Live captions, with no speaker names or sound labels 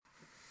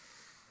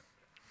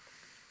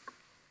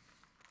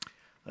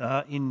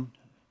In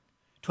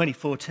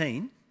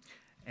 2014,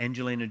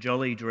 Angelina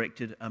Jolie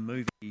directed a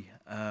movie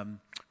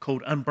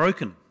called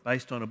Unbroken,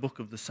 based on a book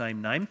of the same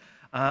name,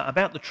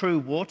 about the true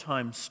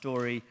wartime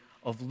story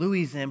of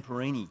Louis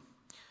Zamperini.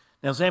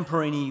 Now,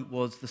 Zamperini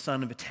was the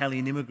son of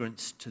Italian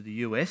immigrants to the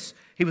US.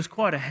 He was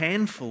quite a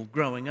handful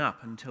growing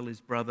up until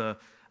his brother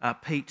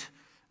Pete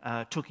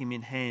took him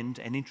in hand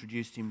and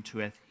introduced him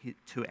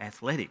to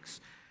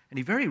athletics. And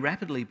he very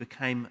rapidly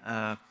became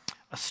a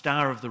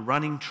star of the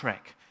running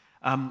track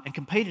and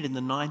competed in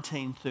the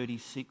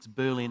 1936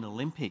 Berlin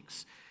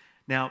Olympics.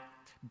 Now,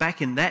 back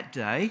in that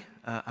day,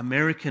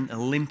 American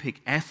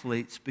Olympic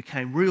athletes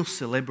became real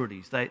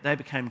celebrities. They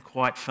became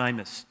quite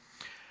famous.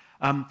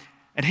 And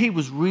he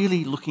was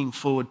really looking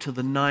forward to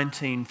the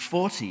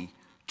 1940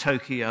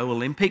 Tokyo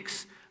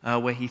Olympics,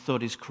 where he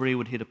thought his career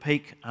would hit a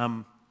peak.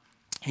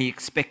 He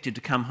expected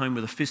to come home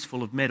with a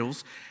fistful of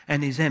medals,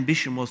 and his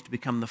ambition was to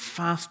become the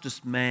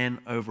fastest man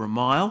over a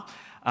mile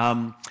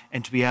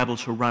and to be able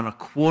to run a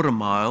quarter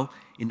mile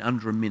in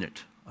under a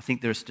minute. I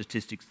think there are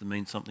statistics that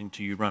mean something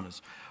to you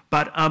runners.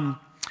 But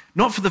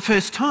not for the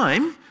first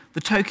time,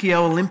 the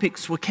Tokyo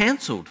Olympics were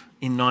cancelled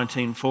in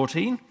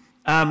 1914.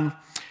 And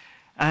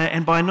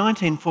by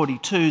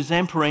 1942,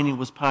 Zamperini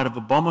was part of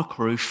a bomber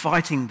crew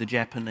fighting the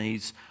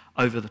Japanese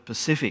over the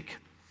Pacific.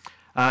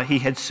 He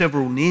had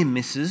several near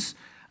misses,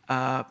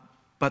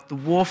 but the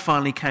war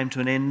finally came to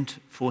an end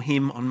for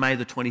him on May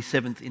the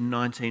 27th in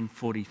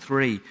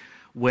 1943,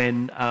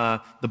 when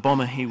the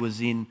bomber he was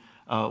in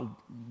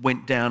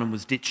went down and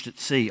was ditched at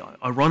sea,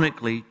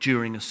 ironically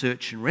during a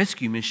search and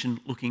rescue mission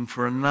looking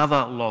for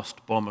another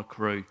lost bomber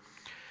crew.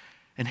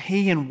 And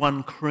he and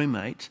one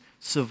crewmate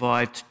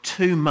survived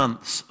 2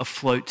 months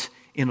afloat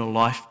in a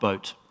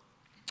lifeboat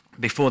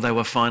before they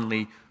were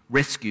finally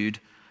rescued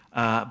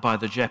by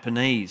the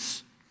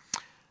Japanese.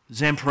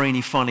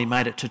 Zamperini finally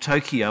made it to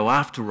Tokyo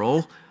after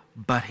all,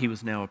 but he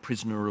was now a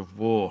prisoner of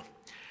war.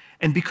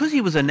 And because he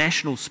was a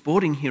national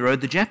sporting hero,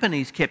 the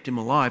Japanese kept him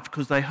alive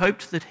because they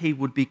hoped that he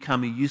would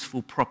become a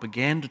useful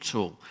propaganda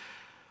tool.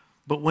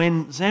 But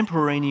when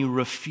Zamperini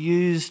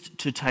refused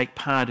to take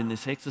part in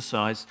this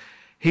exercise,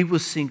 he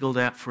was singled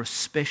out for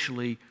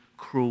especially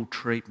cruel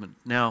treatment.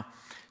 Now,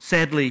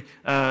 sadly,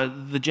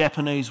 the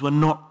Japanese were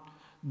not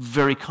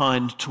very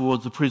kind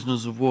towards the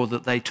prisoners of war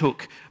that they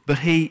took, but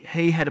he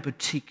had a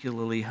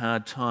particularly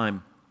hard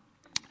time.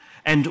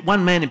 And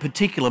one man in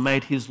particular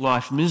made his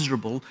life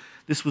miserable.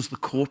 This was the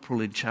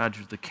corporal in charge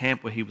of the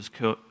camp where he was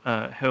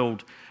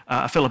held,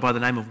 a fellow by the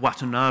name of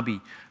Watanabe,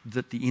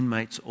 that the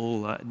inmates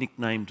all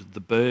nicknamed the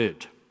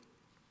Bird.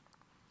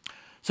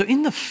 So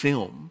in the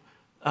film,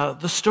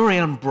 the story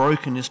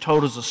Unbroken is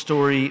told as a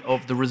story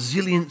of the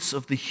resilience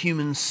of the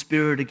human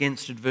spirit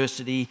against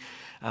adversity,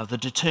 the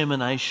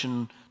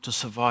determination to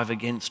survive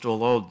against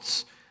all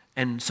odds.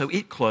 And so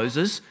it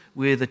closes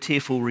with a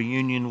tearful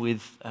reunion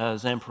with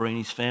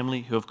Zamperini's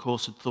family, who of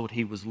course had thought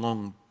he was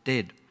long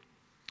dead.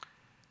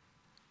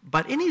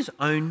 But in his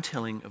own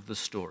telling of the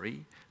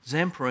story,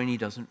 Zamperini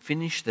doesn't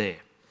finish there.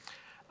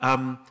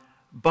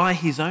 By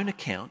his own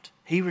account,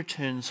 he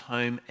returns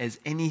home as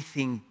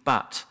anything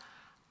but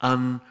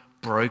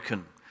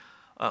unbroken.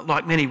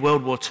 Like many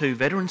World War II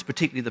veterans,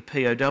 particularly the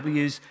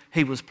POWs,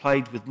 he was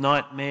plagued with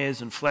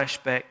nightmares and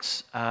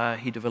flashbacks.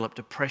 He developed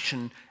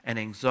depression and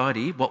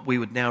anxiety, what we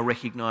would now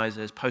recognise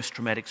as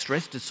post-traumatic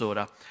stress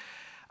disorder.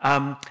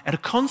 And a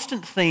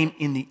constant theme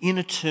in the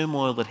inner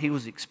turmoil that he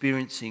was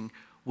experiencing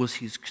was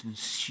his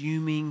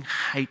consuming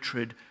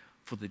hatred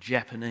for the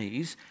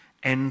Japanese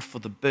and for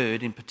the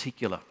Bird in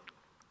particular.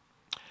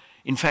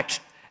 In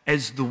fact,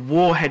 as the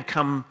war had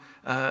come,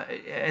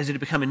 as it had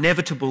become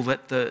inevitable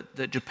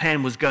that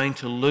Japan was going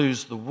to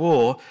lose the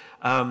war,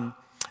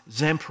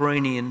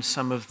 Zamperini and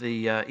some of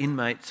the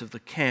inmates of the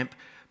camp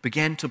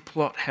began to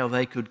plot how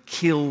they could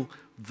kill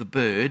the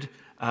Bird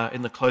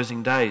in the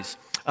closing days,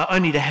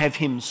 only to have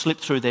him slip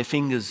through their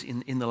fingers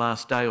in the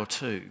last day or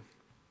two.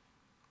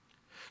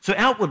 So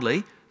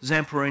outwardly,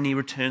 Zamperini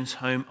returns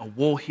home a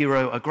war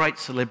hero, a great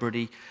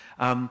celebrity,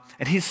 and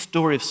his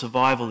story of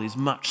survival is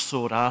much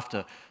sought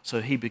after. So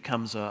he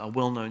becomes a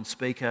well-known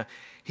speaker.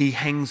 He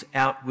hangs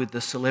out with the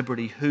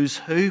celebrity who's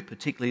who,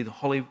 particularly the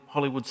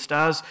Hollywood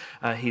stars.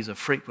 He's a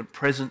frequent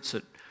presence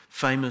at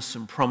famous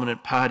and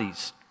prominent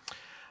parties.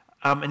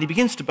 And he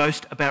begins to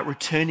boast about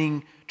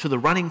returning to the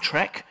running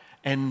track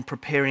and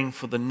preparing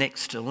for the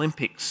next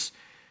Olympics.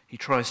 He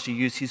tries to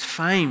use his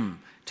fame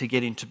to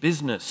get into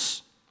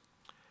business.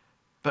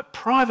 But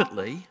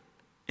privately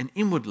and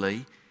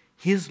inwardly,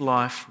 his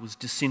life was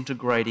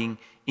disintegrating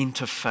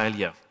into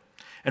failure.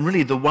 And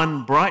really the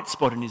one bright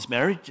spot in his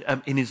marriage,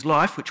 in his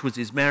life, which was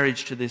his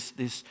marriage to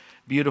this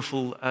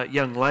beautiful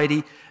young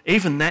lady,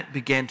 even that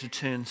began to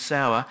turn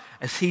sour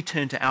as he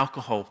turned to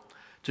alcohol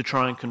to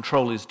try and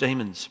control his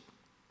demons.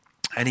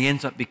 And he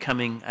ends up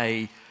becoming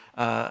a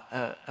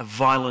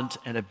violent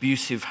and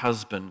abusive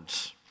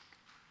husband.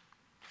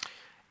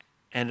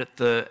 And at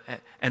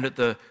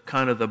the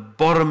kind of the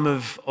bottom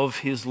of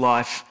his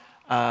life,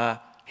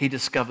 he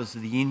discovers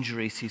that the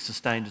injuries he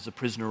sustained as a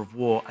prisoner of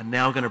war are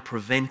now going to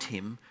prevent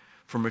him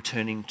from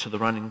returning to the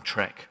running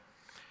track.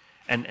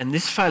 And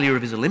this failure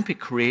of his Olympic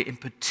career in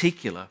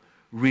particular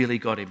really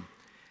got him.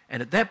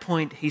 And at that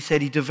point, he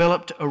said he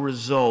developed a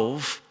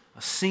resolve,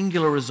 a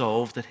singular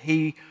resolve, that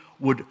he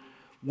would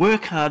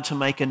work hard to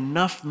make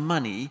enough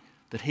money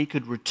that he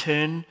could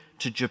return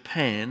to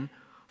Japan,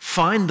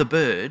 find the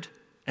bird,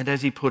 and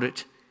as he put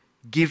it,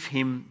 give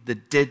him the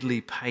deadly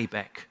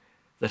payback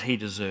that he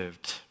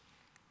deserved.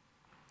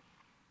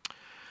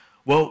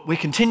 Well, we're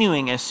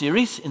continuing our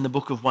series in the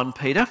book of 1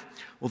 Peter,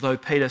 although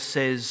Peter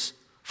says,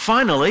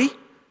 finally,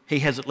 he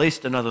has at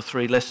least another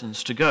 3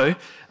 lessons to go.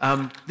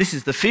 This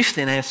is the 5th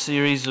in our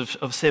series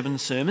of 7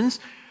 sermons.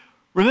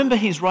 Remember,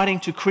 he's writing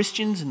to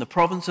Christians in the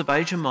province of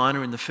Asia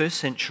Minor in the 1st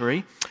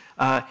century.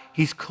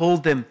 He's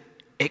called them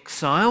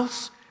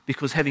exiles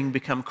because, having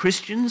become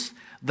Christians,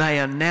 they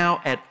are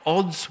now at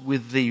odds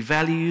with the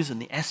values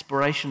and the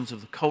aspirations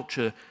of the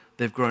culture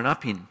they've grown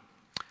up in.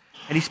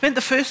 And he spent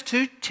the first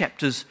 2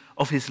 chapters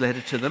of his letter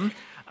to them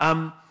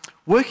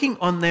working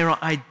on their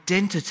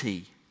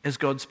identity as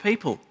God's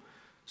people.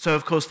 So,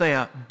 of course, they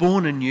are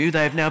born anew.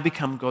 They have now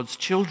become God's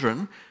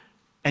children.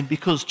 And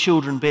because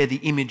children bear the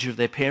image of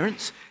their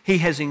parents, he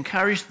has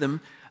encouraged them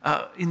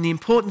in the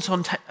importance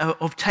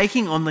of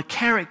taking on the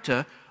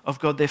character of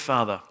God their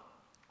Father.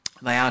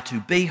 They are to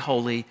be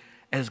holy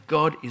as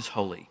God is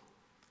holy.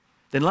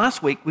 Then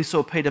last week we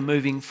saw Peter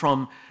moving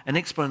from an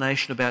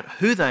explanation about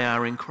who they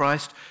are in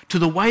Christ to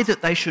the way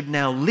that they should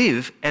now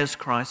live as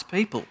Christ's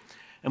people.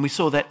 And we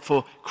saw that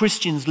for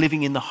Christians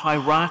living in the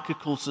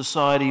hierarchical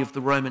society of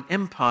the Roman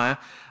Empire,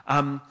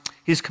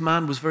 his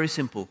command was very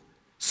simple.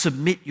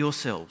 Submit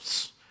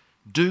yourselves.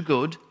 Do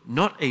good,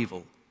 not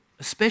evil,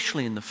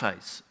 especially in the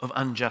face of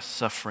unjust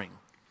suffering.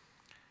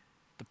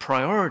 The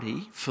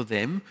priority for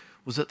them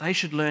was that they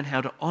should learn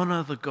how to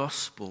honour the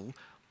gospel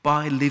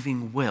by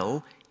living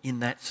well in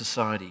that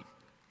society.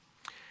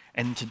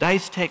 And in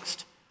today's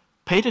text,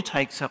 Peter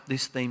takes up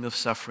this theme of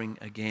suffering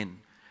again.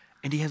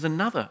 And he has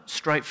another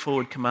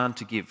straightforward command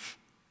to give.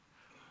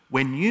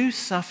 When you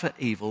suffer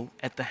evil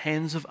at the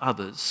hands of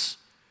others,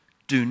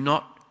 do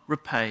not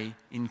repay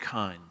in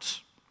kind.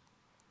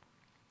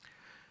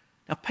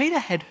 Now, Peter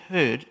had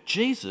heard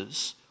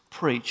Jesus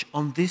preach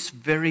on this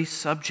very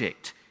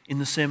subject in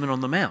the Sermon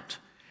on the Mount.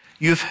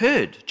 You've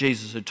heard,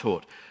 Jesus had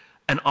taught,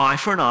 an eye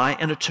for an eye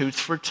and a tooth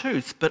for a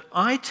tooth. But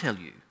I tell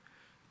you,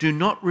 do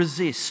not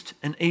resist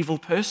an evil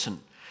person.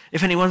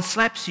 If anyone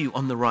slaps you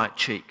on the right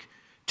cheek,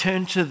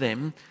 turn to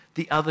them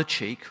the other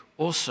cheek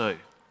also.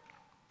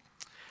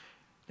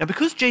 Now,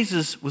 because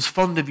Jesus was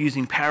fond of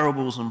using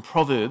parables and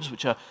proverbs,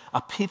 which are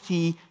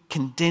pithy,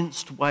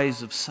 condensed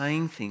ways of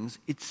saying things,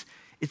 it's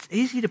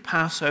easy to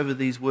pass over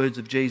these words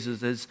of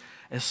Jesus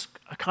as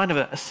a kind of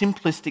a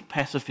simplistic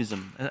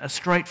pacifism, a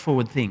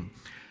straightforward thing.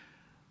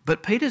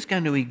 But Peter's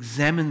going to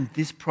examine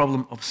this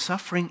problem of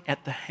suffering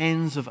at the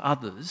hands of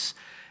others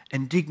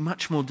and dig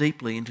much more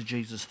deeply into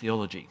Jesus'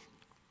 theology.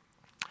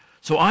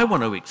 So I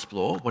want to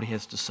explore what he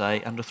has to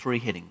say under 3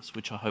 headings,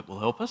 which I hope will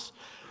help us.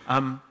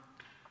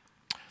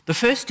 The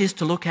first is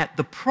to look at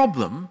the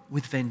problem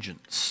with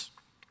vengeance.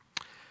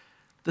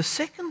 The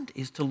second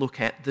is to look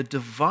at the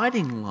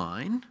dividing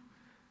line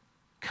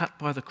cut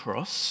by the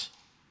cross.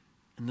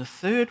 And the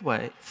third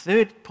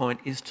point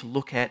is to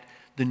look at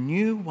the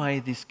new way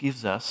this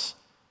gives us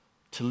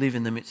to live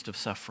in the midst of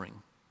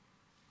suffering.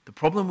 The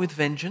problem with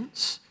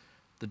vengeance,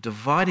 the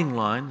dividing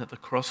line that the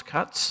cross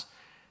cuts,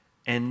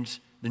 and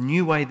the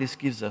new way this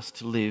gives us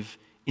to live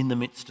in the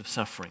midst of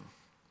suffering.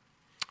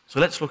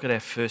 So let's look at our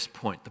first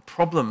point, the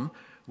problem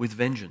with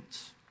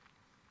vengeance.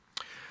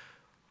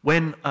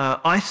 When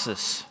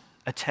ISIS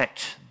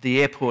attacked the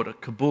airport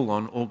at Kabul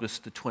on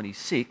August the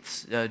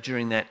 26th,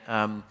 during that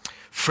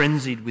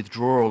frenzied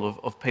withdrawal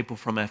of people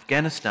from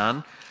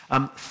Afghanistan,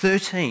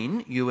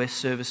 13 US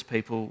service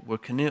people were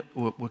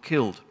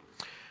killed.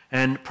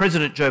 And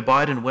President Joe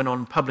Biden went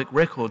on public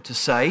record to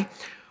say,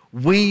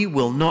 "We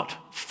will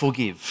not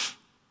forgive.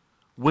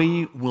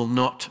 We will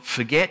not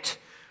forget.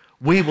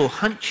 We will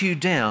hunt you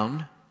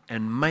down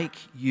and make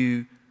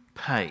you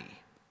pay."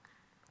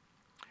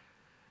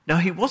 Now,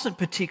 he wasn't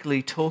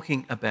particularly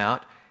talking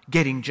about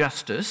getting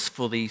justice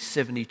for the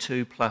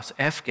 72 plus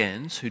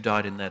Afghans who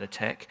died in that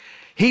attack.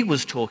 He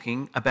was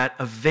talking about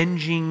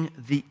avenging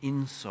the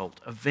insult,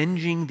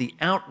 avenging the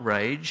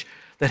outrage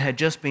that had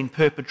just been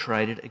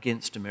perpetrated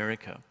against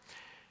America.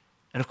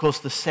 And of course,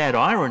 the sad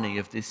irony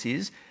of this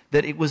is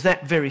that it was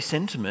that very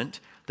sentiment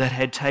that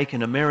had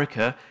taken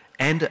America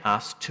and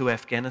us to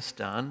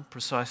Afghanistan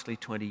precisely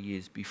 20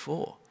 years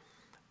before.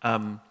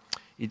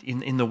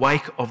 In the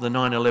wake of the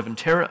 9/11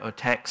 terror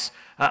attacks,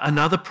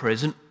 another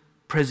president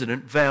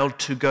vowed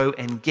to go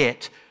and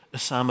get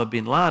Osama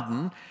bin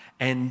Laden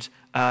and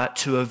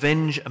to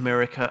avenge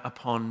America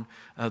upon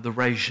the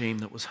regime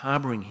that was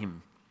harbouring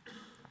him.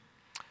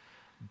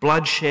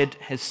 Bloodshed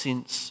has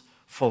since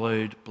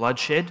followed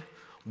bloodshed.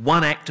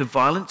 One act of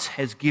violence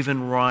has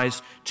given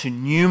rise to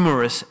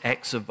numerous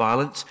acts of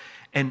violence,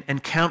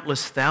 and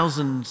countless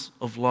thousands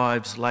of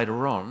lives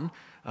later on.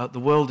 The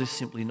world is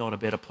simply not a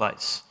better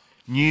place.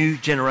 New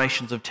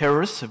generations of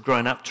terrorists have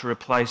grown up to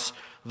replace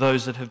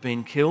those that have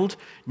been killed.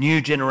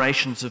 New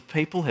generations of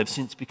people have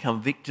since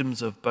become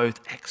victims of both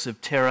acts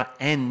of terror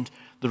and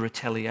the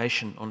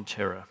retaliation on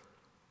terror.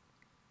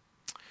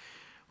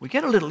 We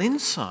get a little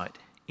insight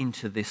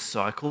into this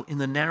cycle in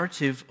the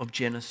narrative of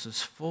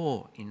Genesis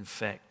 4, in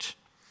fact.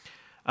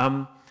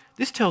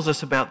 This tells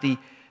us about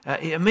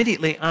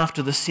immediately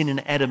after the sin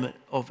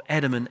of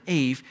Adam and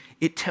Eve,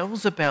 it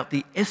tells about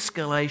the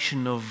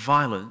escalation of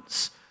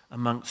violence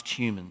amongst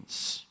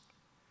humans.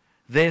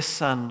 Their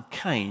son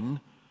Cain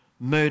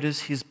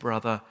murders his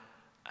brother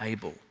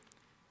Abel.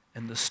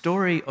 And the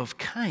story of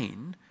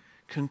Cain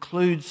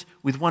concludes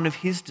with one of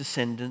his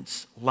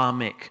descendants,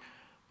 Lamech,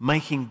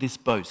 making this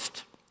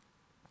boast.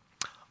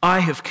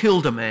 I have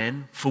killed a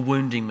man for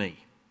wounding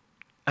me,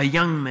 a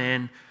young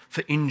man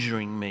for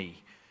injuring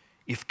me.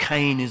 If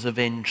Cain is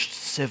avenged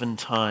 7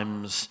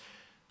 times,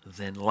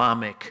 then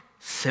Lamech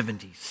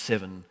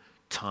 77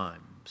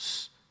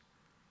 times.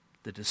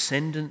 The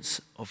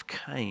descendants of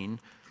Cain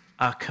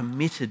are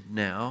committed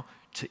now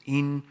to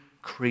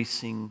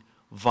increasing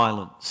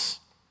violence.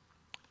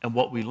 And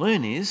what we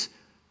learn is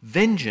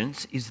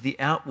vengeance is the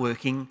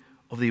outworking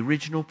of the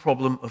original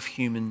problem of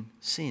human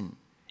sin.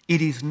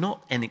 It is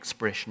not an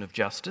expression of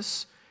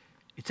justice.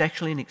 It's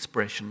actually an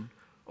expression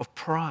of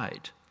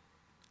pride.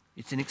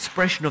 It's an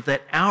expression of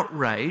that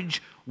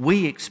outrage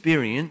we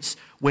experience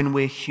when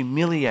we're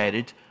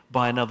humiliated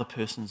by another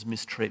person's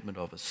mistreatment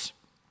of us.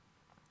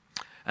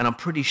 And I'm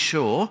pretty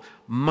sure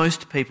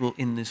most people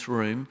in this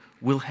room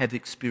will have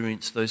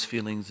experienced those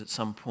feelings at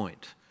some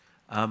point.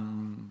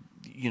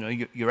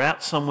 You're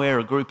out somewhere,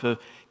 a group of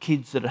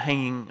kids that are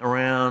hanging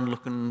around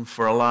looking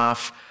for a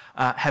laugh,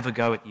 have a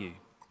go at you.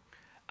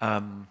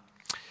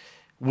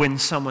 When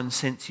someone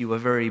sends you a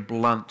very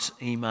blunt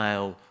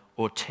email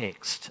or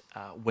text,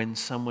 when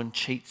someone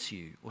cheats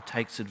you or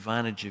takes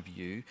advantage of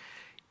you,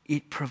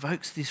 it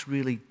provokes this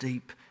really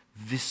deep,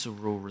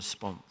 visceral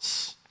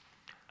response.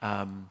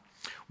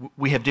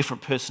 We have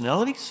different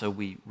personalities, so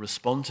we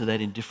respond to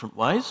that in different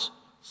ways.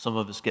 Some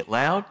of us get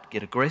loud,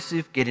 get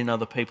aggressive, get in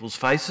other people's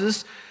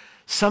faces.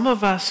 Some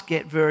of us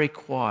get very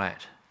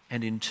quiet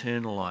and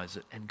internalise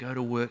it and go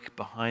to work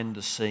behind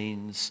the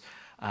scenes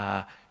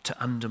to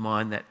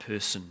undermine that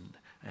person.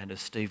 And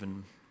as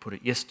Stephen put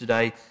it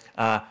yesterday,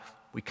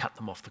 we cut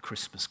them off the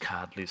Christmas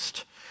card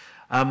list.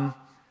 The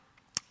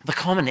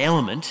common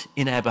element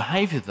in our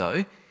behaviour,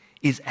 though,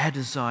 is our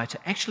desire to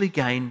actually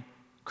gain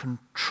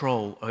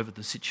control over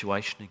the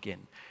situation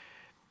again.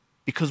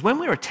 Because when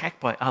we're attacked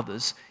by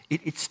others,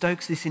 it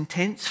stokes this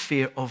intense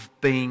fear of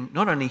being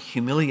not only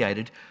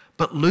humiliated,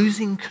 but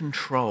losing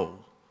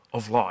control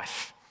of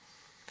life.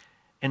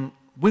 And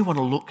we want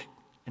to look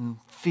and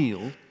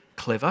feel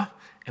clever,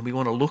 and we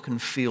want to look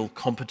and feel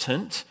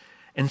competent.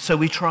 And so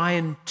we try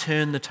and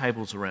turn the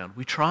tables around.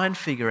 We try and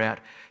figure out,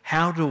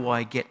 how do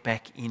I get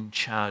back in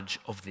charge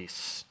of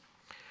this?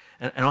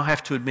 And I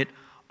have to admit,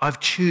 I've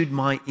chewed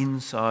my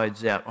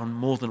insides out on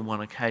more than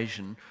one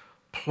occasion,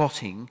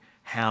 plotting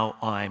how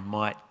I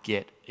might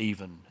get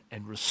even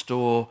and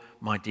restore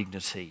my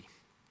dignity.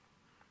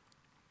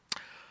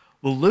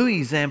 Well,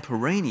 Louis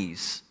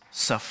Zamperini's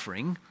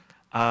suffering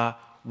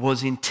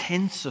was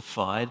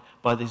intensified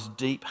by this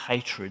deep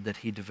hatred that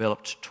he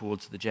developed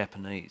towards the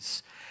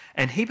Japanese.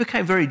 And he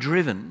became very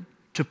driven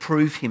to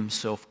prove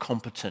himself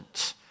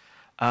competent.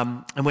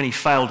 And when he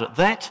failed at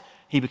that,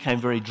 he became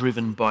very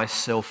driven by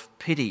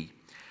self-pity.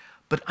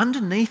 But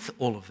underneath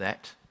all of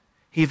that,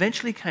 he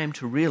eventually came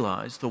to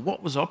realise that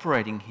what was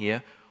operating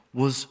here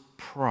was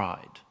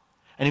pride.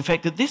 And in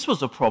fact, that this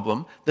was a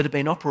problem that had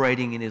been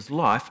operating in his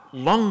life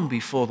long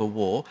before the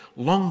war,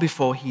 long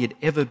before he had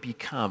ever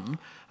become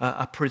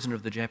a prisoner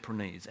of the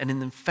Japanese. And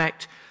in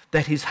fact,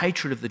 that his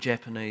hatred of the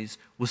Japanese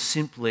was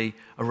simply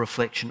a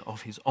reflection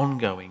of his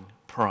ongoing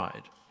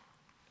pride.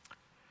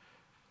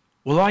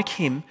 Well, like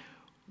him,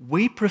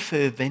 we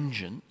prefer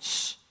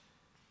vengeance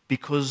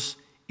because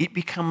it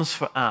becomes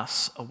for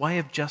us a way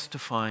of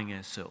justifying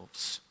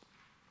ourselves.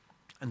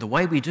 And the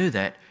way we do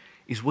that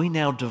is we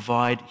now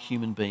divide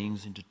human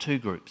beings into 2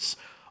 groups.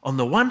 On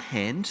the one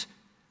hand,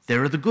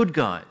 there are the good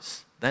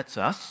guys, that's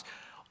us.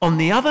 On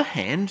the other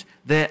hand,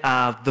 there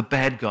are the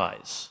bad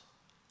guys,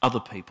 other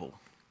people.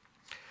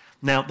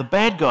 Now, the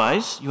bad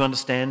guys, you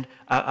understand,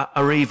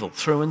 are evil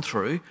through and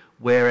through,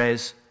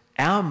 whereas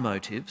our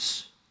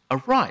motives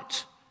are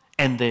right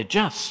and they're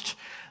just.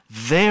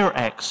 Their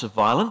acts of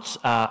violence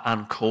are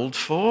uncalled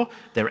for,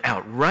 they're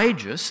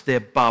outrageous, they're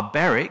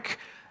barbaric.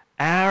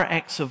 Our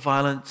acts of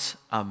violence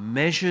are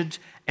measured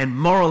and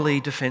morally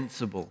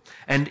defensible.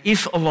 And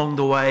if along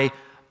the way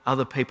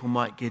other people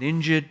might get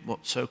injured,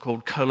 what's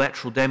so-called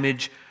collateral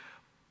damage,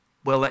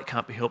 well, that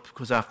can't be helped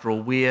because after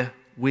all,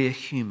 we're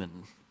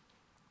human.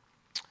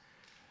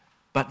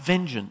 But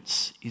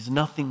vengeance is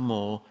nothing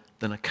more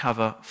than a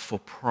cover for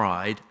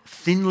pride,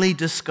 thinly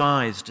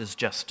disguised as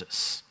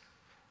justice.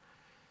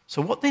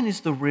 So what then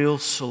is the real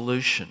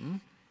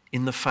solution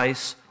in the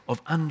face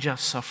of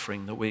unjust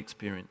suffering that we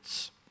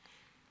experience?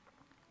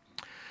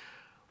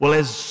 Well,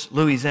 as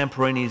Louis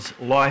Zamperini's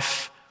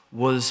life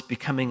was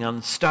becoming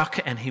unstuck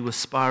and he was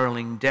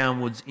spiralling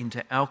downwards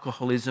into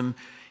alcoholism,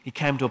 he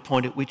came to a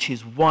point at which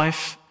his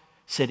wife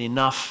said,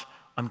 "Enough,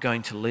 I'm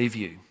going to leave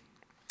you."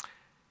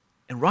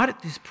 And right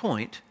at this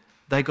point,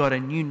 they got a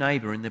new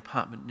neighbour in the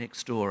apartment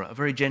next door, a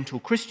very gentle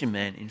Christian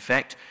man, in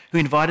fact, who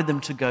invited them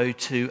to go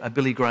to a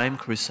Billy Graham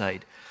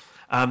crusade.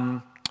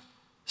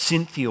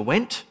 Cynthia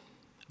went,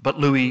 but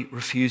Louis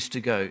refused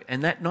to go.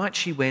 And that night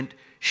she went,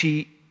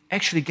 she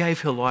actually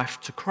gave her life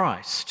to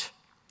Christ.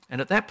 And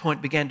at that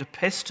point began to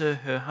pester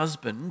her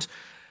husband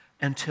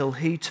until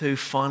he too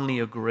finally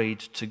agreed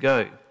to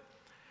go.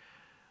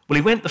 Well,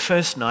 he went the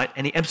first night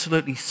and he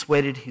absolutely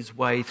sweated his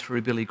way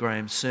through Billy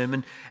Graham's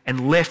sermon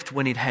and left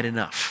when he'd had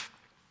enough.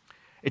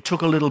 It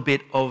took a little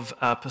bit of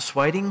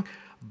persuading,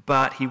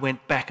 but he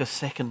went back a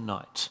second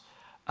night.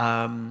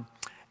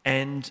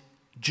 And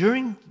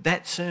during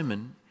that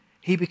sermon,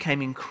 he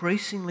became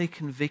increasingly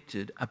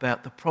convicted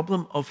about the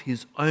problem of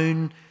his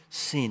own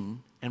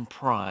sin and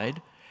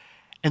pride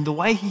and the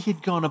way he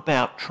had gone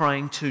about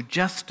trying to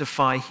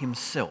justify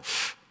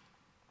himself.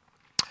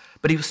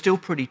 But he was still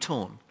pretty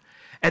torn.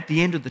 At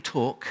the end of the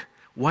talk,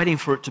 waiting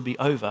for it to be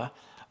over,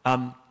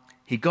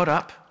 he got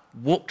up,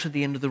 walked to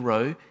the end of the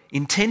row,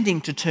 intending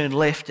to turn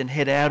left and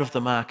head out of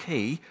the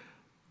marquee,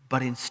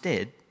 but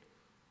instead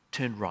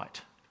turned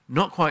right.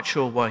 Not quite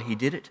sure why he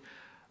did it,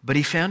 but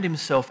he found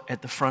himself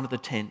at the front of the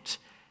tent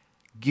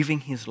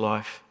giving his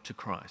life to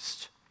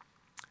Christ.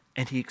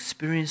 And he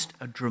experienced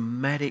a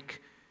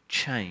dramatic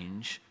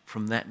change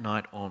from that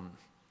night on.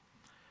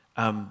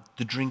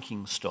 The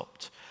drinking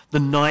stopped. The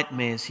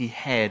nightmares he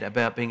had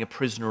about being a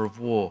prisoner of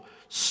war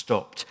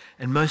stopped.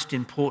 And most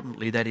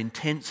importantly, that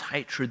intense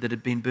hatred that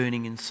had been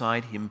burning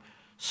inside him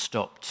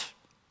stopped.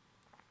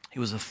 He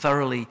was a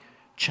thoroughly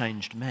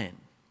changed man.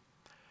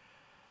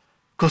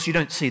 Of course, you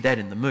don't see that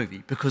in the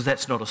movie because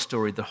that's not a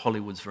story that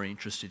Hollywood's very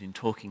interested in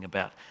talking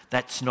about.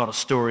 That's not a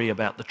story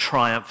about the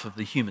triumph of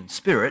the human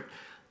spirit.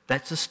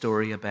 That's a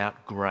story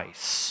about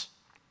grace.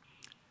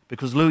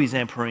 Because Louis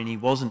Zamperini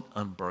wasn't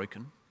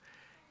unbroken.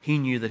 He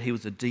knew that he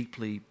was a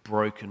deeply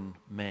broken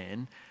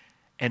man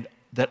and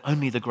that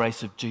only the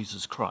grace of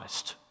Jesus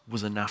Christ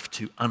was enough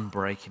to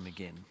unbreak him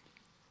again.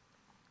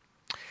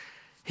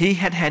 He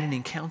had had an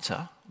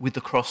encounter with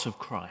the cross of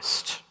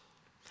Christ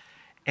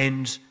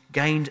and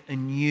gained a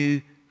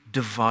new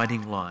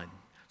dividing line.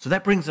 So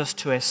that brings us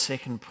to our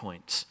second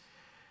point.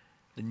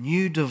 The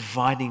new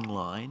dividing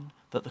line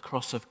that the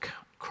cross of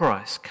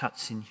Christ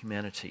cuts in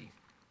humanity.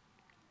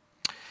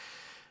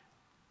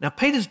 Now,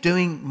 Peter's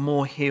doing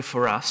more here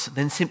for us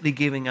than simply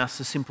giving us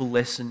a simple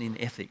lesson in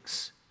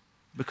ethics,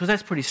 because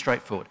that's pretty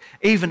straightforward.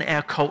 Even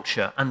our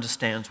culture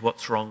understands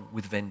what's wrong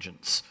with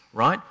vengeance,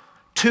 right?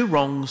 Two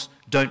wrongs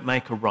don't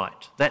make a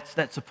right.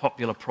 That's a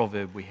popular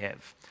proverb we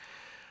have.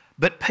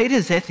 But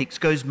Peter's ethics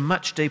goes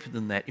much deeper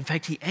than that. In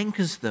fact, he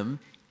anchors them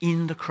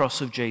in the cross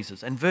of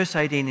Jesus. And verse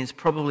 18 is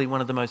probably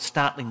one of the most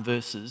startling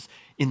verses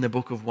in the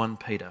book of 1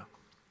 Peter.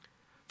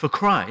 For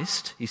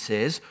Christ, he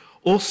says,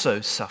 also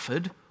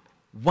suffered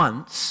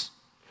once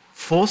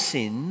for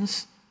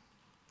sins,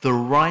 the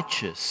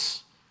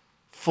righteous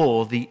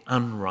for the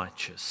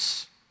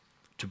unrighteous,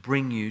 to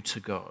bring you to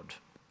God.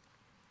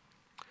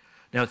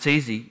 Now, it's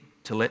easy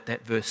to let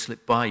that verse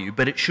slip by you,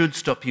 but it should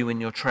stop you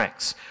in your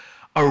tracks.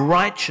 A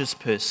righteous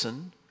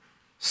person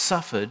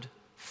suffered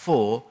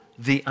for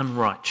the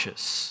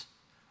unrighteous.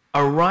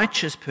 A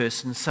righteous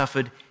person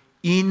suffered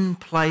in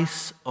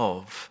place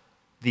of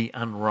the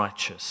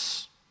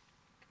unrighteous.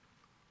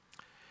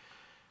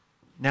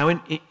 Now,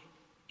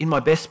 in my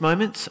best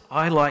moments,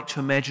 I like to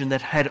imagine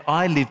that had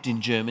I lived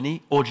in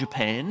Germany or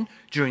Japan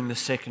during the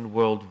Second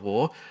World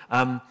War,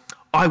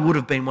 I would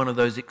have been one of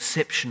those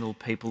exceptional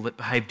people that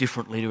behaved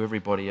differently to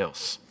everybody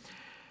else.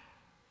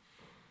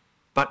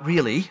 But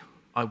really,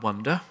 I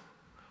wonder,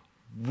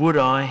 would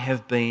I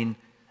have been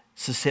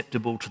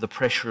susceptible to the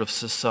pressure of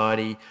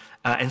society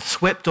and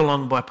swept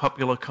along by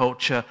popular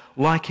culture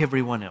like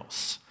everyone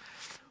else?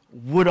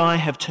 Would I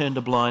have turned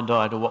a blind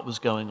eye to what was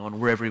going on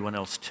where everyone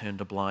else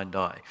turned a blind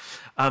eye?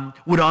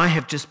 Would I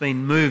have just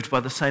been moved by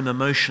the same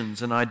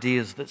emotions and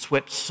ideas that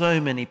swept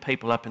so many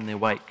people up in their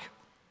wake?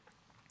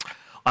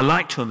 I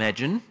like to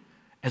imagine,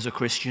 as a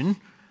Christian,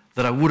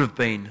 that I would have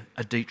been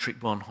a Dietrich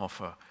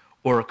Bonhoeffer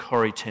or a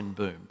Corrie ten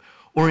Boom.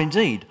 Or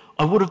indeed,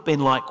 I would have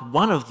been like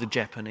one of the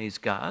Japanese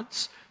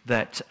guards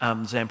that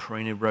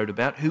Zamperini wrote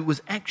about, who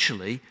was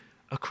actually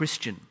a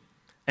Christian,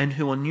 and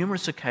who on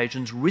numerous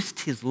occasions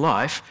risked his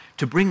life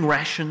to bring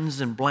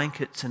rations and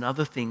blankets and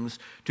other things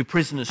to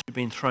prisoners who'd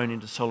been thrown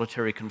into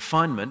solitary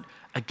confinement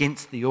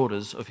against the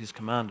orders of his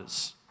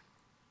commanders.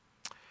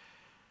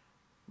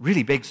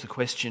 Really begs the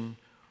question,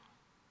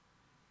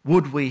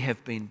 would we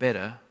have been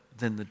better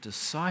than the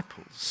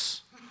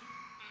disciples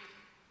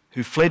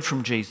who fled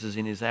from Jesus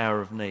in his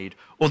hour of need,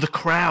 or the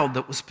crowd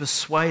that was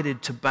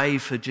persuaded to bay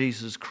for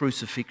Jesus'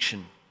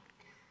 crucifixion?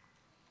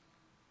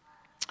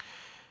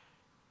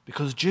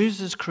 Because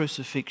Jesus'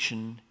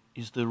 crucifixion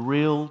is the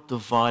real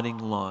dividing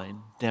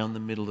line down the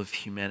middle of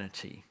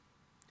humanity.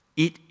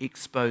 It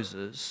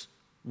exposes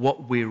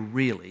what we're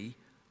really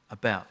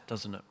about,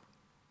 doesn't it?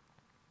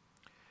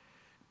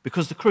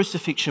 Because the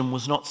crucifixion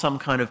was not some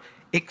kind of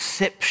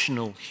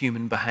exceptional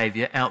human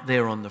behaviour out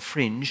there on the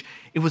fringe.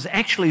 It was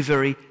actually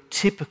very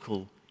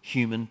typical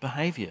human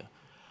behaviour.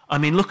 I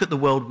mean, look at the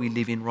world we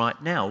live in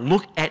right now.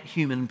 Look at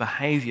human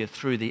behaviour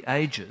through the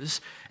ages,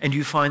 and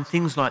you find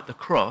things like the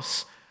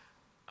cross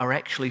are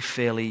actually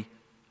fairly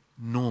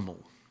normal.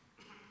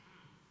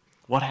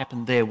 What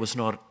happened there was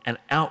not an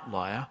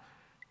outlier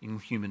in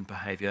human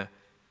behaviour,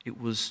 it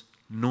was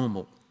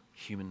normal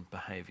human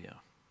behaviour.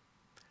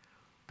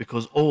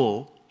 Because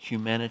all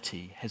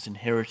humanity has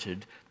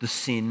inherited the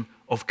sin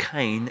of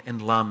Cain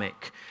and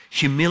Lamech,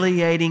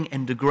 humiliating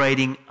and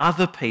degrading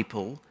other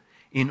people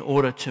in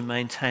order to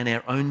maintain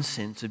our own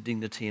sense of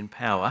dignity and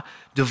power,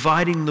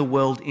 dividing the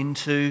world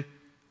into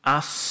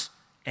us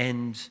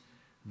and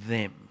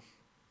them.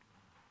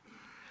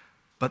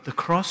 But the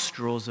cross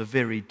draws a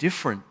very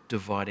different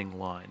dividing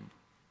line.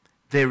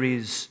 There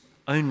is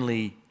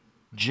only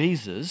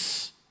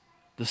Jesus,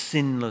 the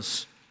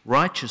sinless,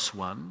 righteous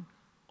one,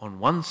 on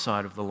one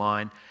side of the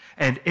line,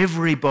 and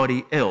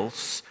everybody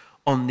else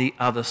on the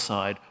other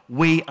side.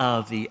 We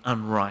are the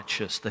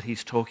unrighteous that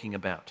he's talking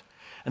about.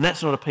 And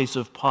that's not a piece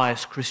of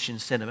pious Christian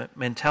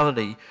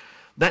sentimentality.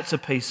 That's a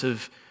piece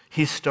of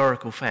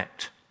historical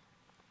fact,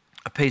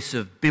 a piece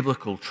of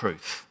biblical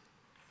truth.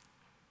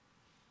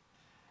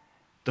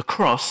 The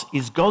cross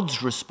is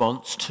God's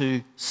response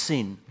to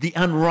sin, the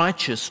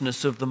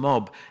unrighteousness of the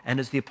mob. And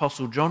as the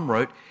Apostle John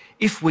wrote,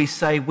 if we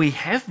say we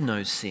have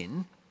no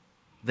sin,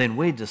 then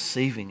we're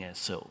deceiving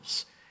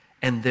ourselves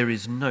and there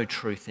is no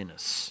truth in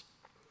us.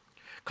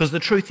 Because the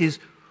truth is,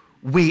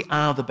 we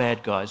are the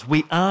bad guys.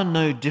 We are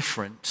no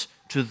different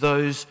to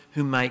those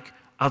who make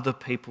other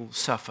people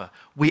suffer.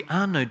 We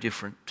are no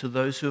different to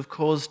those who have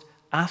caused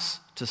us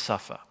to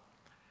suffer.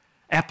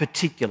 Our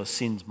particular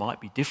sins might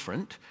be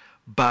different,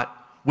 but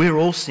we're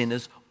all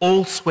sinners,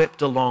 all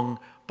swept along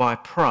by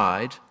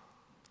pride.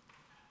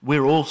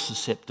 We're all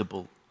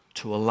susceptible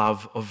to a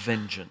love of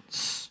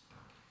vengeance.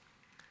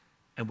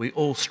 And we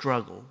all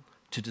struggle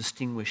to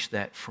distinguish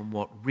that from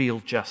what real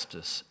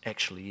justice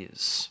actually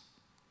is.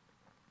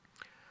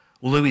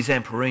 Louis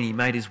Zamperini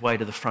made his way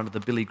to the front of the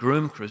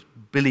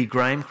Billy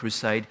Graham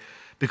crusade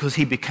because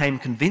he became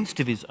convinced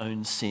of his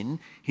own sin,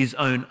 his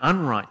own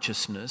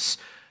unrighteousness,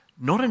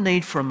 not a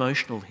need for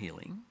emotional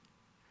healing,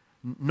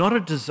 not a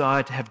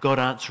desire to have God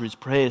answer his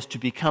prayers to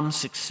become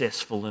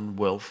successful and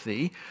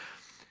wealthy,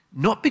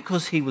 not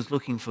because he was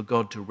looking for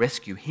God to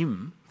rescue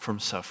him from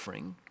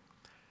suffering,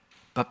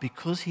 but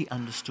because he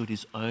understood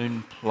his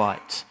own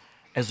plight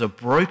as a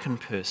broken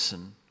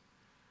person,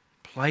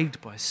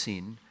 plagued by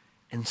sin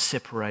and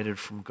separated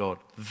from God.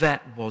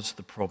 That was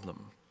the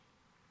problem.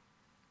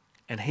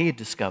 And he had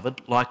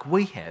discovered, like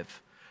we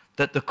have,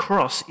 that the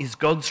cross is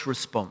God's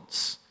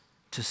response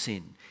to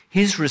sin,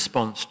 his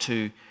response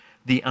to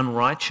the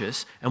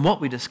unrighteous. And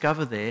what we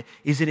discover there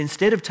is that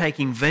instead of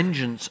taking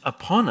vengeance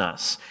upon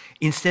us,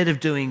 instead of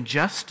doing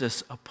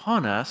justice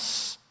upon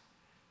us,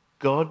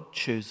 God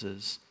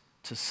chooses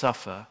to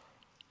suffer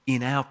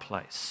in our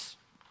place.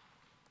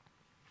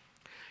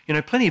 You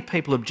know, plenty of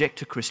people object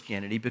to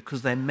Christianity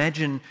because they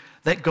imagine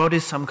that God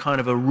is some kind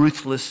of a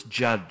ruthless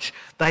judge.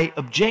 They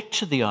object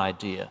to the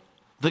idea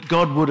that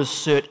God would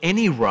assert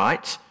any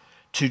right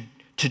to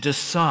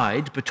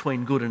decide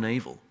between good and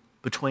evil,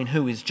 between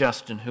who is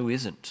just and who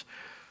isn't.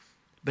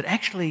 But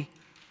actually,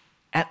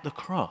 at the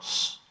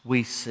cross,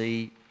 we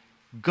see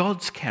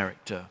God's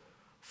character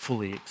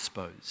fully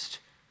exposed,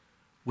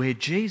 where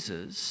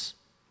Jesus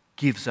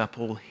gives up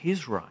all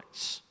his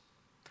rights,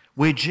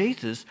 where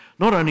Jesus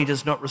not only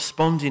does not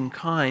respond in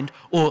kind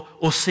or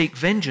seek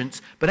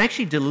vengeance, but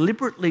actually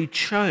deliberately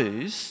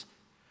chose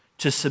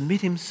to submit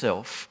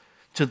himself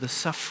to the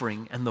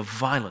suffering and the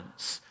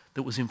violence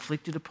that was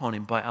inflicted upon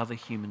him by other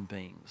human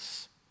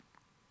beings.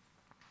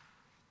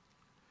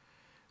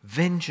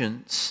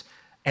 Vengeance,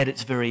 at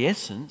its very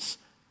essence,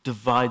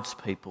 divides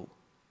people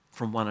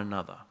from one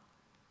another.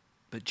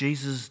 But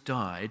Jesus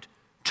died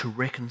to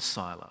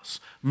reconcile us,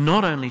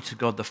 not only to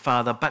God the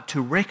Father, but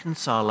to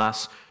reconcile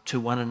us to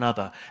one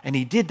another. And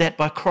he did that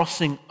by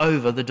crossing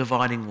over the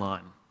dividing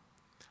line.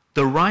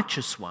 The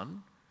righteous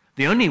one,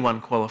 the only one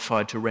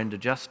qualified to render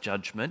just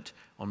judgment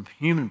on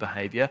human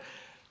behaviour,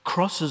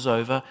 crosses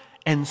over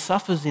and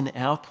suffers in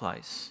our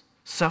place,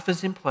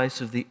 suffers in place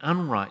of the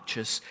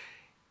unrighteous,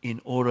 in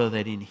order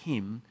that in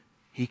him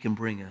he can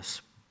bring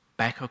us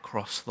back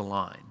across the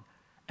line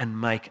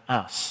and make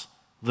us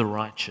the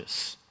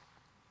righteous.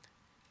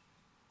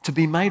 To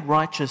be made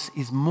righteous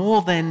is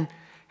more than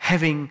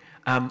having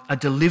a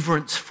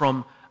deliverance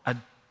from a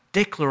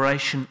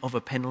declaration of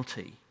a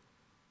penalty.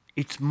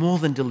 It's more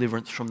than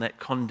deliverance from that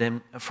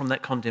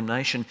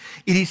condemnation.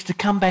 It is to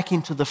come back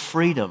into the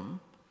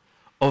freedom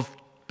of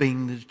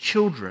being the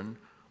children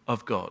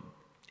of God.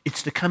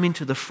 It's to come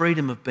into the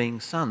freedom of being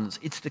sons.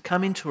 It's to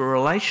come into a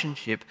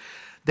relationship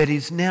that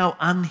is now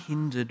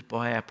unhindered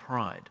by our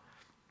pride.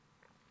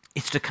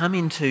 It's to come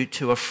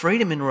into a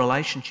freedom in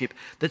relationship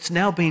that's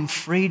now been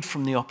freed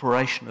from the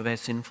operation of our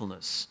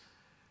sinfulness.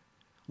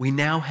 We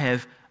now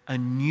have a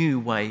new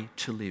way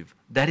to live.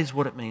 That is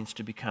what it means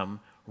to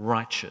become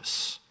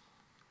righteous.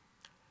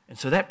 And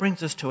so that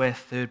brings us to our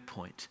third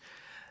point,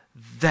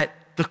 that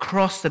the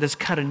cross that has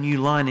cut a new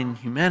line in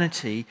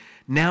humanity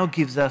now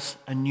gives us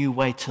a new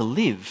way to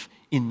live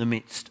in the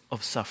midst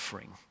of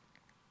suffering.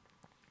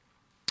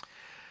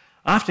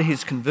 After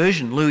his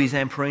conversion, Louis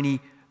Zamperini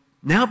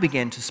now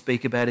began to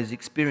speak about his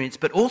experience,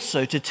 but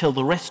also to tell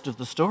the rest of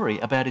the story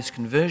about his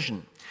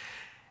conversion.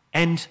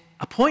 And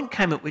a point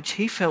came at which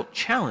he felt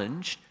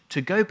challenged to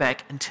go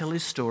back and tell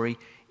his story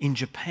in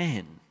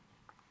Japan.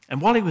 And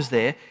while he was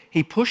there,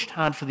 he pushed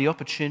hard for the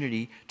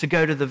opportunity to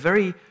go to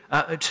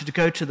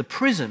the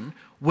prison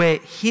where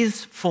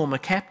his former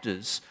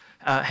captors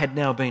had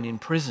now been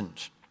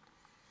imprisoned.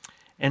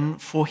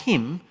 And for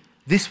him,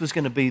 this was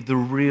going to be the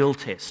real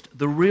test.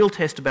 The real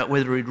test about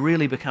whether he'd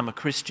really become a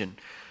Christian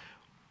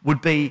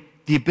would be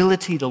the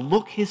ability to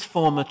look his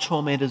former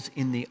tormentors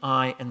in the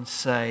eye and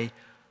say,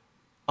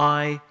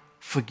 "I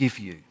forgive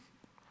you."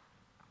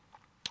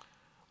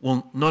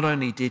 Well, not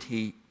only did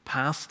he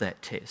pass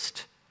that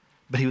test,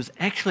 but he was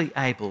actually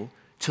able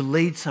to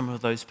lead some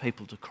of those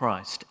people to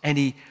Christ. And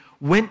he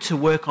went to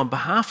work on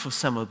behalf of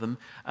some of them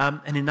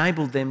and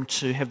enabled them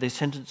to have their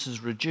sentences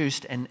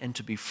reduced and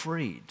to be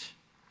freed.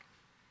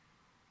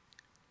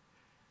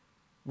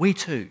 We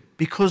too,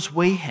 because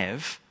we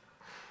have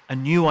a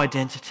new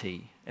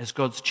identity as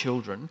God's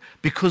children,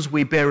 because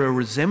we bear a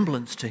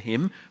resemblance to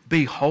him,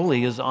 be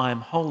holy as I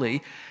am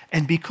holy,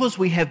 and because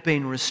we have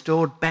been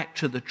restored back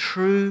to the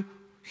true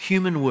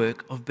human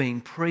work of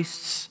being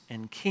priests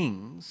and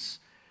kings,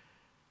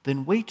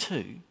 then we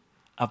too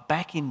are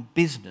back in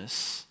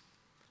business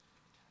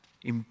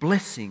in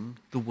blessing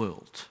the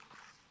world.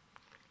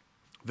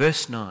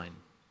 Verse 9,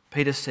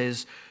 Peter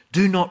says,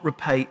 "Do not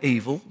repay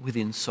evil with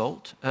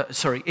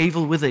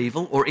evil with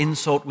evil or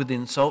insult with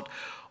insult.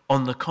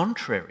 On the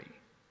contrary,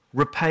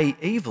 repay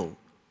evil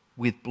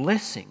with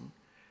blessing,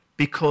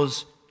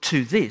 because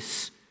to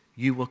this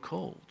you were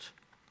called."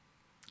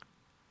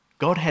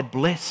 God had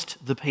blessed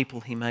the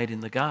people he made in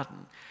the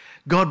garden.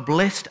 God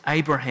blessed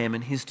Abraham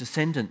and his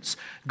descendants.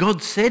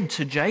 God said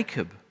to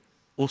Jacob,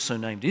 also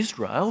named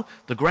Israel,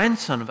 the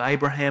grandson of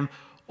Abraham,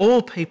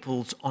 "All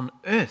peoples on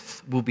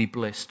earth will be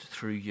blessed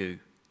through you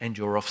and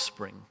your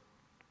offspring."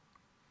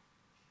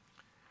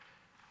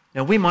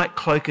 Now, we might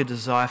cloak a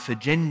desire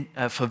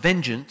for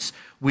vengeance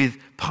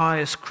with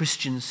pious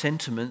Christian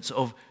sentiments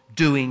of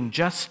doing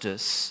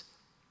justice,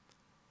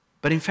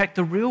 but in fact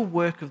the real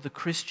work of the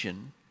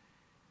Christian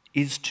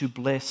is to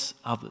bless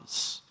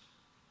others.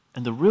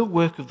 And the real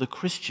work of the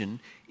Christian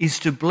is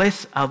to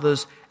bless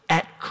others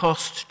at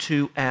cost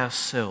to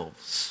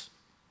ourselves.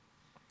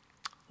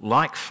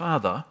 Like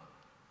Father,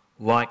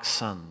 like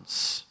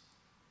sons.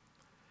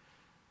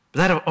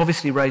 But that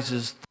obviously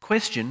raises the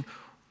question,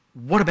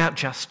 what about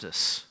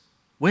justice?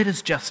 Where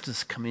does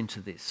justice come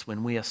into this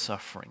when we are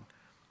suffering?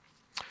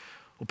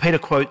 Well, Peter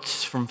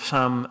quotes from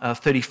Psalm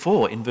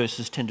 34 in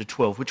verses 10 to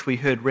 12, which we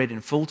heard read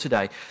in full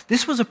today.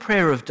 This was a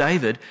prayer of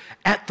David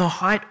at the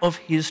height of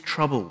his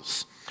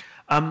troubles.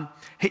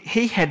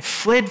 He had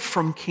fled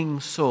from King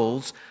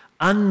Saul's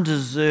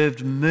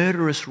undeserved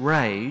murderous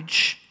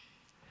rage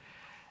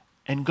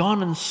and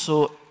gone and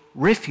sought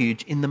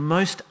refuge in the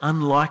most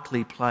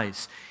unlikely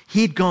place.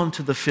 He'd gone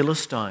to the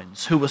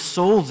Philistines, who were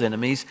Saul's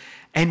enemies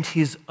and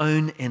his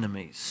own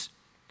enemies.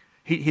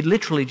 He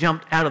literally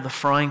jumped out of the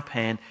frying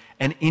pan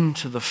and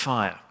into the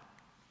fire.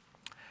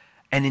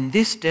 And in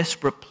this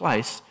desperate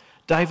place,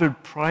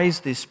 David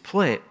prays this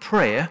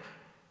prayer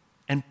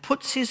and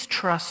puts his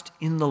trust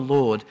in the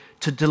Lord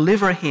to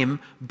deliver him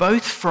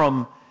both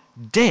from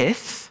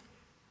death,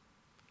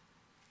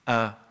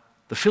 the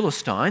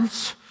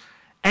Philistines,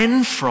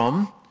 and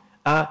from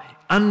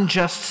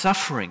unjust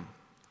suffering,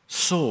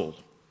 Saul.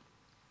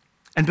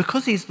 And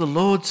because he's the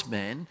Lord's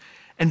man,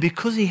 and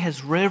because he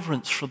has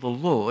reverence for the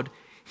Lord,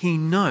 he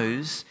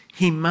knows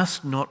he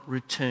must not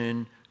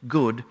return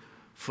good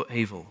for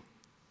evil.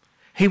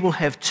 He will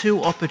have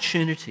two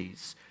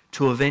opportunities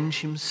to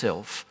avenge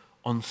himself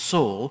on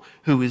Saul,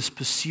 who is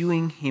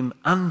pursuing him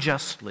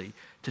unjustly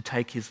to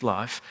take his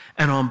life,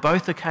 and on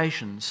both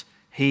occasions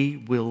he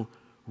will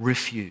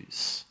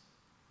refuse.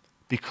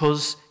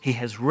 Because he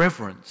has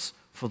reverence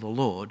for the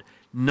Lord,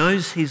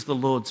 knows he's the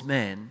Lord's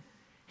man,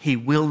 he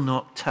will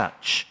not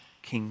touch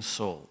King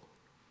Saul.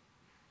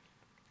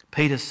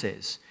 Peter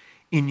says,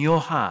 "In your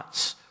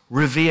hearts,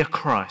 revere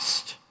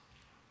Christ,"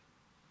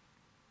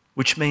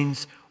 which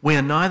means we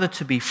are neither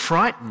to be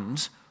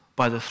frightened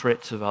by the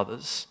threats of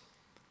others,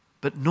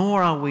 but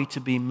nor are we to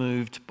be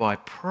moved by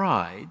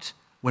pride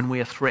when we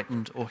are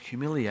threatened or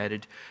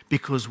humiliated,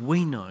 because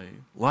we know,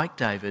 like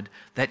David,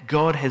 that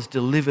God has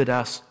delivered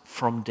us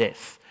from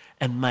death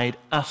and made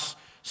us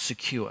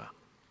secure.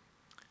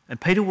 And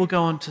Peter will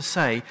go on to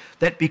say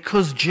that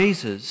because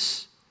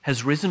Jesus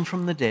has risen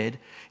from the dead,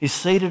 is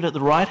seated at the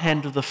right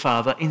hand of the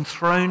Father,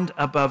 enthroned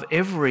above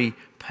every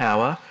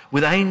power,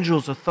 with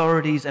angels,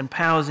 authorities, and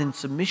powers in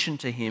submission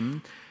to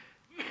him,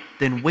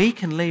 then we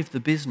can leave the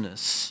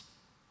business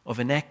of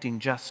enacting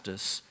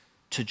justice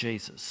to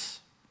Jesus.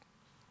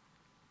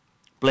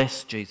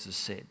 "Bless," Jesus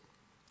said,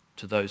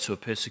 "to those who are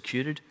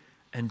persecuted,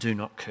 and do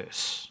not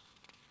curse."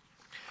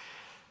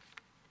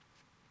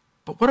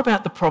 But what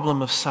about the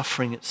problem of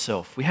suffering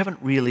itself? We haven't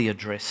really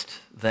addressed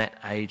that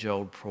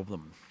age-old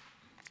problem.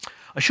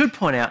 I should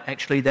point out,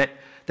 actually, that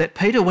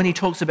Peter, when he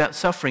talks about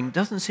suffering,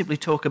 doesn't simply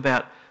talk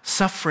about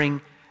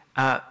suffering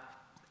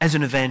as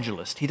an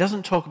evangelist. He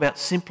doesn't talk about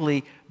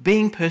simply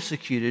being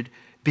persecuted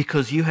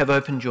because you have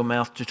opened your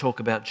mouth to talk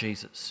about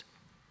Jesus.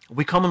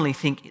 We commonly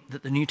think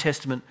that the New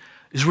Testament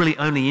is really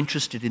only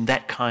interested in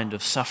that kind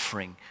of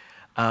suffering,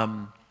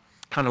 kind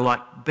of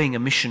like being a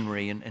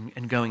missionary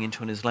and going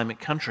into an Islamic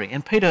country.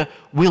 And Peter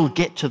will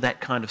get to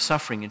that kind of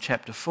suffering in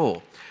chapter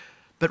 4.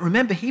 But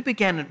remember, he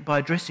began by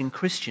addressing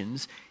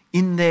Christians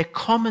in their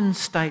common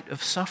state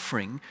of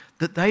suffering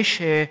that they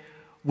share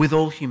with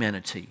all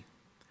humanity.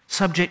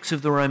 Subjects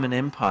of the Roman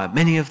Empire,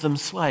 many of them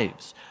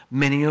slaves,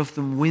 many of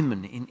them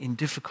women in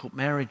difficult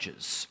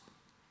marriages.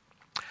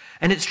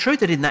 And it's true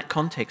that in that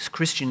context,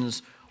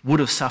 Christians would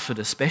have suffered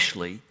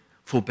especially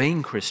for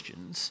being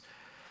Christians,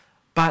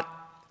 but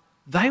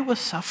they were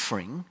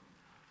suffering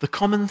the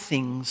common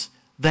things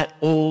that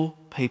all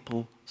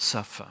people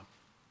suffer.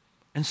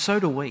 And so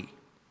do we.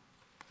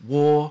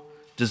 War,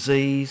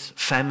 disease,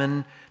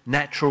 famine,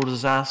 natural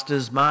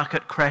disasters,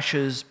 market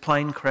crashes,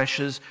 plane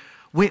crashes.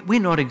 We're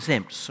not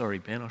exempt. Sorry,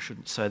 Ben, I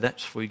shouldn't say that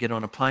before you get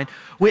on a plane.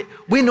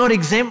 We're not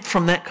exempt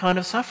from that kind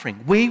of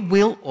suffering. We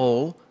will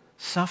all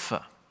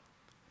suffer.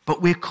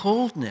 But we're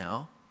called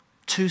now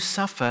to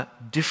suffer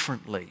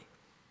differently.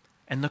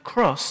 And the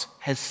cross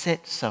has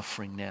set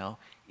suffering now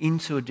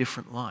into a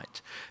different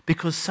light.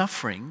 Because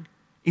suffering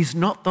is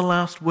not the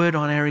last word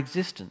on our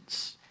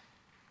existence.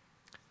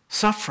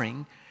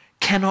 Suffering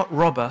cannot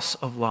rob us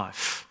of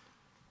life.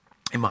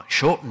 It might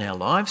shorten our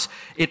lives,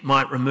 it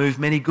might remove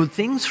many good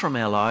things from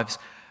our lives,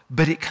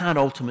 but it can't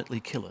ultimately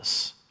kill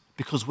us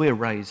because we're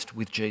raised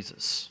with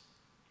Jesus.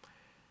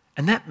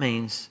 And that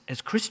means,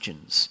 as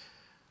Christians,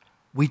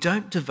 we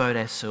don't devote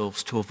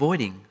ourselves to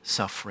avoiding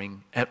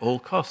suffering at all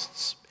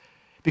costs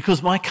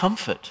because my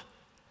comfort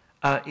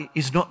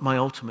is not my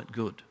ultimate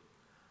good.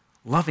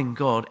 Loving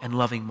God and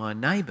loving my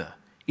neighbour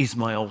is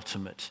my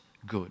ultimate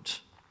good.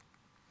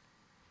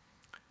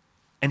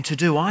 And to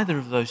do either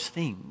of those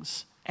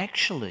things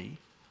actually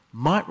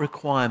might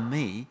require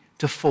me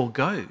to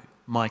forego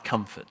my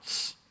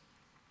comforts,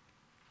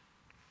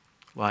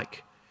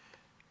 like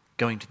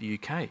going to the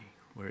UK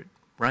where it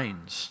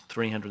rains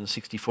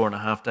 364 and a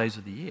half days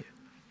of the year.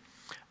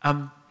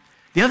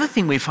 The other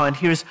thing we find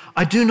here is,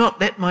 I do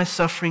not let my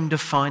suffering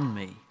define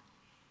me.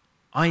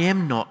 I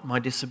am not my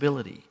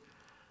disability.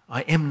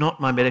 I am not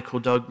my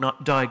medical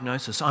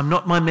diagnosis. I'm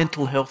not my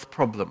mental health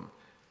problem.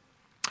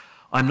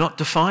 I'm not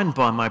defined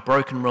by my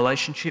broken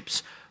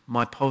relationships,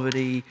 my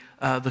poverty,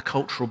 the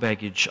cultural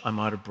baggage I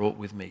might have brought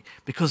with me,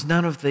 because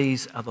none of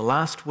these are the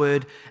last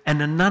word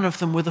and none of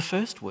them were the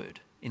first word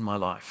in my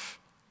life.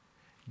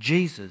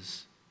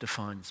 Jesus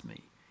defines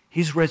me.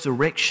 His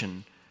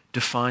resurrection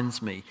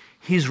defines me.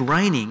 His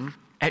reigning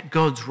at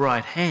God's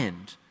right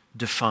hand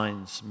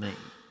defines me.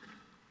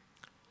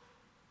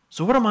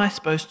 So what am I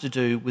supposed to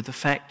do with the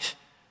fact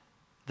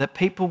that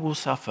people will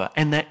suffer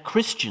and that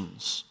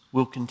Christians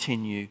will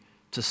continue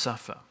to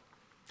suffer?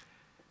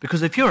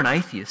 Because if you're an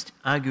atheist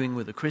arguing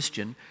with a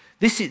Christian,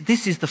 this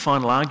is the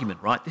final argument,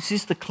 right? This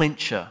is the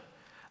clincher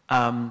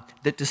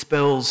that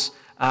dispels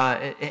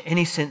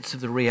any sense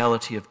of the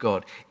reality of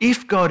God.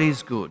 If God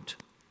is good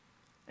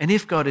and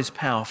if God is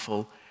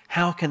powerful,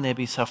 how can there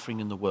be suffering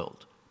in the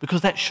world?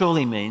 Because that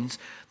surely means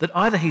that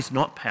either he's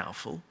not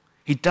powerful,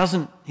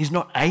 he's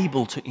not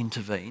able to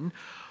intervene,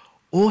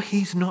 or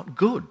he's not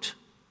good.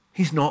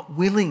 He's not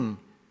willing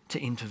to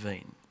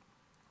intervene.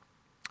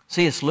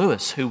 C.S.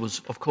 Lewis, who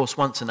was, of course,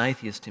 once an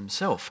atheist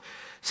himself,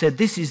 said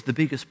this is the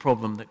biggest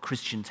problem that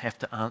Christians have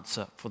to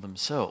answer for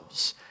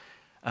themselves.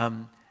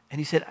 And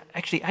he said,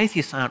 actually,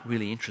 atheists aren't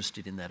really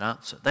interested in that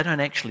answer. They don't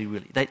actually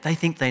really. They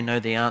think they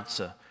know the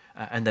answer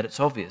and that it's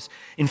obvious.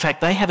 In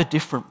fact, they have a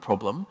different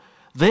problem.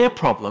 Their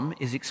problem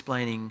is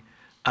explaining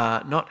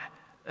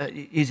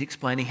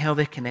explaining how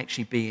there can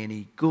actually be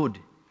any good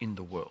in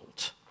the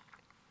world.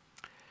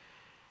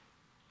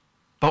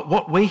 But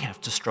what we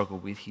have to struggle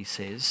with, he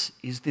says,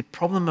 is the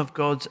problem of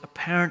God's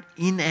apparent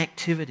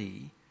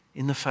inactivity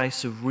in the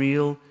face of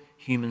real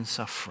human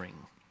suffering.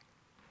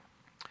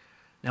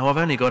 Now, I've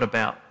only got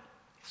about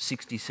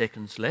 60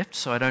 seconds left,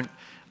 so I don't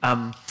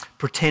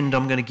pretend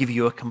I'm going to give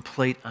you a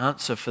complete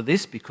answer for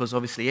this, because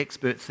obviously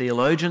expert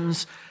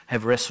theologians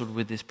have wrestled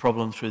with this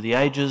problem through the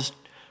ages,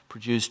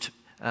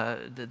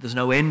 there's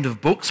no end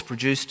of books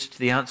produced to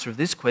the answer of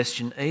this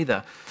question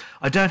either.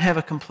 I don't have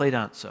a complete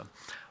answer.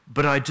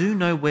 But I do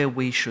know where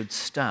we should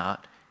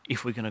start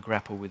if we're going to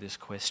grapple with this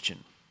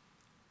question.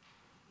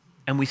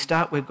 And we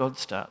start where God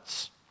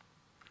starts.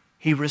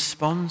 He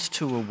responds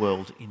to a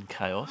world in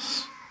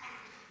chaos,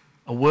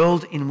 a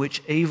world in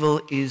which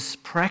evil is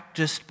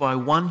practiced by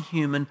one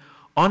human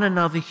on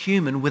another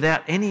human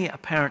without any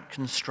apparent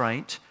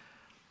constraint,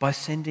 by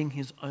sending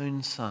his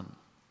own son,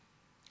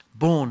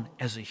 born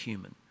as a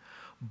human,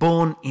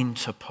 born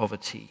into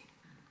poverty,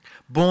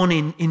 born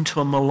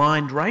into a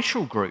maligned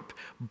racial group,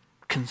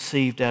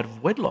 conceived out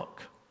of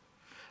wedlock,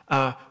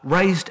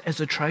 raised as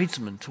a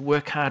tradesman to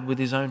work hard with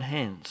his own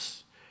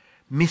hands,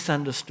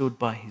 misunderstood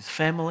by his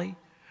family,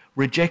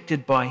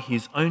 rejected by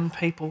his own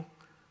people,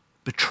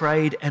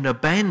 betrayed and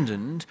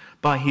abandoned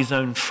by his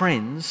own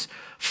friends,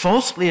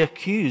 falsely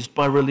accused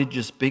by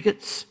religious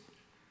bigots,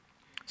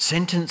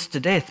 sentenced to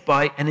death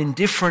by an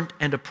indifferent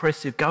and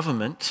oppressive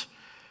government,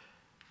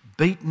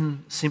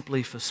 beaten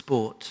simply for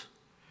sport,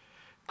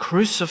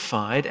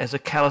 crucified as a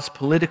callous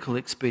political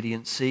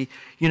expediency,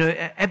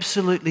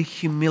 absolutely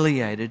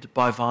humiliated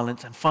by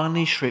violence and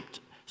finally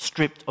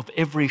stripped of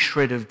every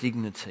shred of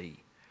dignity.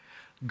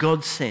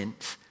 God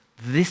sent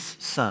this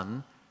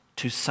Son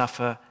to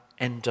suffer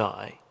and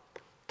die,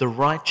 the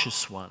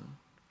righteous one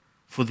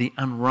for the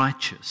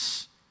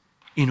unrighteous,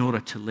 in order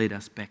to lead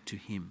us back to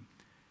him.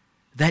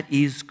 That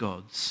is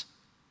God's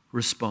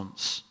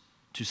response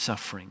to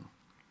suffering.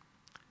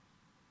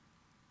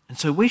 And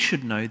so we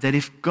should know that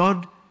if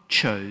God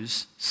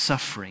chose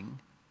suffering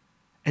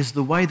as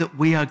the way that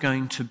we are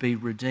going to be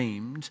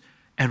redeemed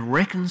and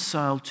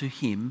reconciled to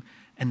him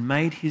and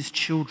made his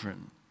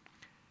children,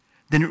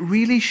 then it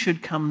really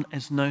should come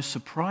as no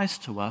surprise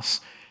to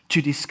us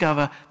to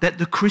discover that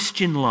the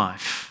Christian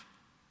life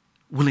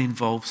will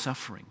involve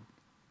suffering.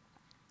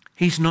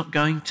 He's not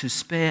going to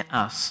spare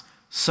us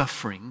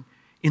suffering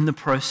in the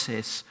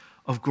process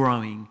of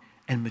growing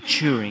and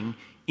maturing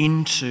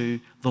into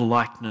the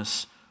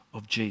likeness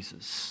of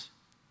Jesus.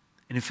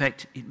 And in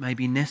fact, it may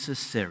be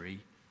necessary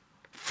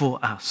for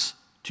us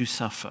to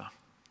suffer.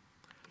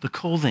 The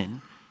call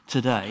then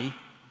today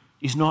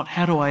is not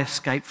how do I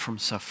escape from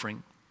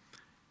suffering,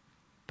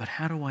 but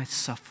how do I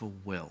suffer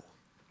well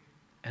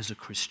as a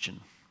Christian?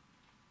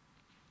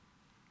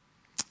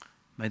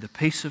 May the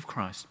peace of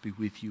Christ be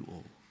with you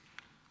all.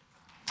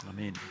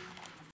 Amen.